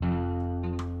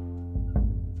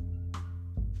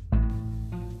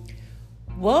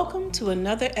Welcome to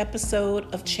another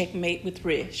episode of Checkmate with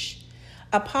Rish,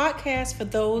 a podcast for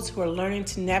those who are learning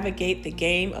to navigate the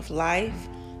game of life,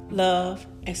 love,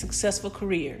 and successful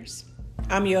careers.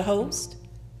 I'm your host,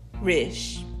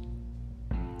 Rish.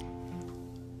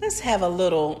 Let's have a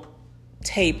little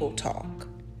table talk.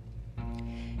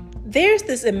 There's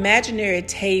this imaginary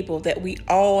table that we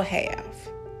all have,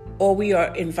 or we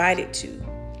are invited to.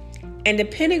 And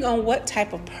depending on what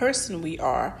type of person we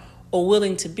are or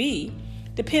willing to be,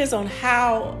 depends on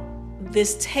how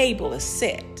this table is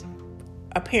set,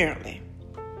 apparently.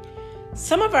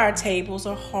 Some of our tables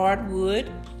are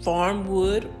hardwood, farm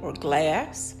wood, or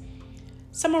glass.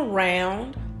 Some are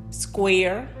round,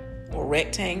 square, or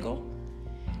rectangle.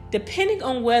 Depending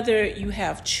on whether you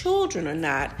have children or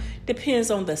not,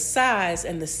 depends on the size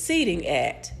and the seating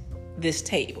at this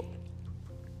table.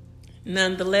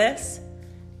 Nonetheless,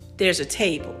 there's a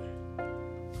table.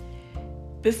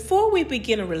 Before we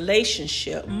begin a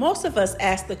relationship, most of us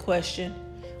ask the question,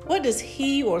 what does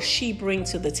he or she bring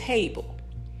to the table?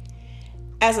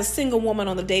 As a single woman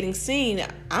on the dating scene,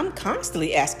 I'm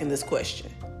constantly asking this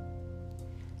question.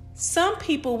 Some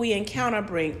people we encounter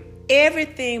bring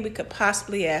everything we could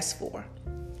possibly ask for.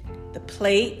 The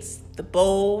plates, the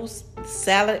bowls, the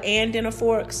salad and dinner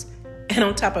forks, and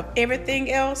on top of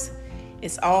everything else,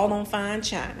 it's all on fine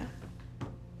china.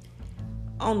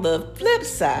 On the flip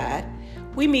side,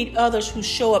 we meet others who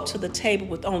show up to the table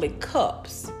with only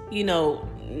cups,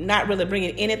 not really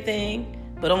bringing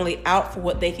anything, but only out for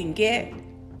what they can get.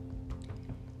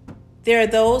 There are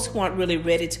those who aren't really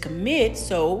ready to commit,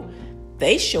 so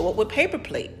they show up with paper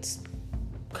plates,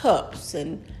 cups,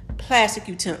 and plastic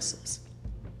utensils.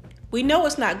 We know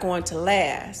it's not going to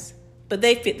last, but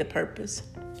they fit the purpose,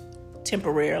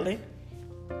 temporarily.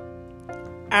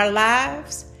 Our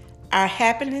lives, our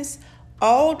happiness,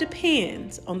 all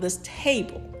depends on this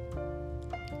table.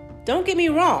 Don't get me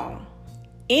wrong.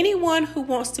 Anyone who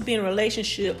wants to be in a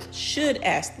relationship should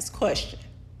ask this question.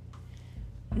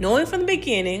 Knowing from the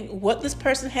beginning what this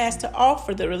person has to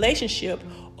offer the relationship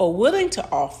or willing to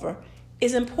offer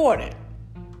is important.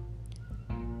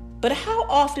 But how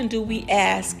often do we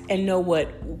ask and know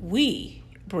what we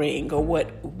bring or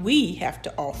what we have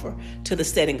to offer to the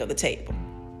setting of the table?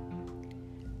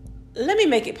 Let me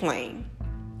make it plain.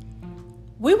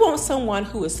 We want someone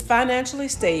who is financially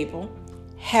stable,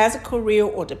 has a career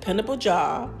or dependable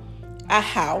job, a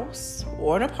house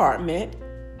or an apartment,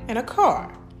 and a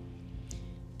car.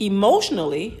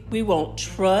 Emotionally, we want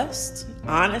trust,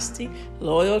 honesty,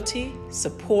 loyalty,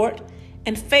 support,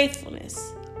 and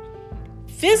faithfulness.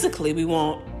 Physically, we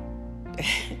want,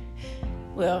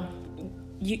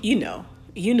 you know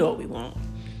what we want.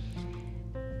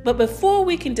 But before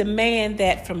we can demand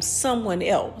that from someone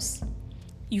else,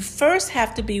 you first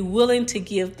have to be willing to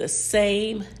give the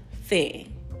same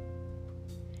thing.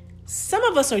 Some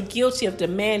of us are guilty of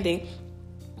demanding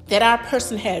that our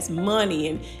person has money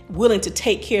and willing to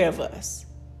take care of us.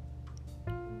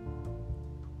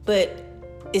 But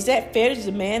is that fair to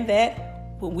demand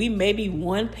that when we may be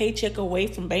one paycheck away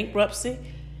from bankruptcy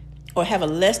or have a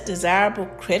less desirable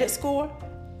credit score?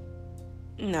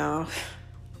 No,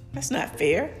 that's not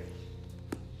fair.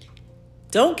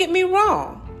 Don't get me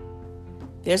wrong.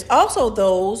 There's also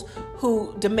those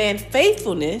who demand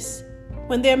faithfulness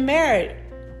when they're married,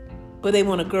 but they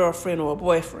want a girlfriend or a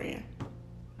boyfriend.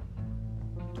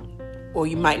 Or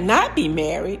you might not be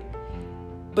married,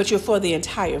 but you're for the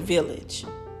entire village.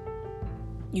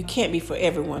 You can't be for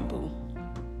everyone, boo.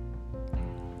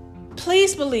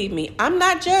 Please believe me, I'm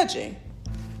not judging.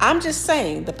 I'm just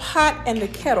saying the pot and the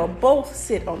kettle both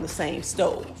sit on the same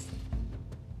stove.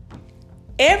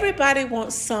 Everybody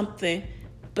wants something,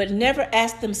 but never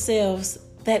ask themselves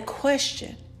that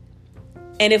question.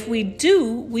 And if we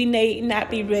do, we may not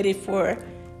be ready for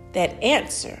that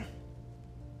answer.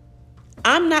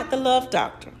 I'm not the love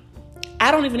doctor.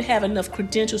 I don't even have enough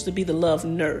credentials to be the love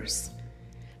nurse.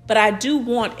 But I do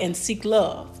want and seek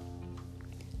love.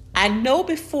 I know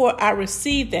before I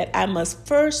receive that, I must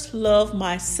first love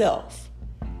myself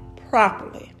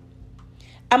properly.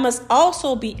 I must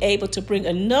also be able to bring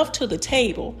enough to the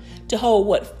table to hold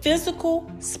what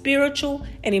physical, spiritual,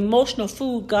 and emotional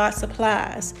food God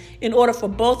supplies in order for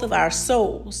both of our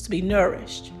souls to be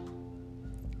nourished.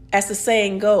 As the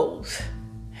saying goes,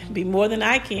 be more than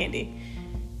eye candy,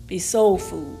 be soul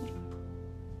food.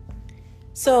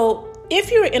 So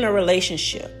if you're in a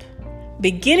relationship,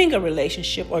 beginning a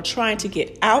relationship, or trying to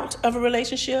get out of a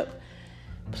relationship,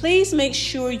 please make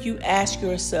sure you ask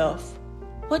yourself,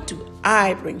 what do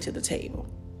I bring to the table?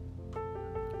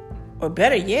 Or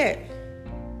better yet,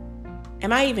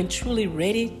 am I even truly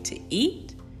ready to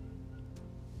eat?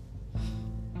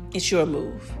 It's your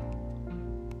move.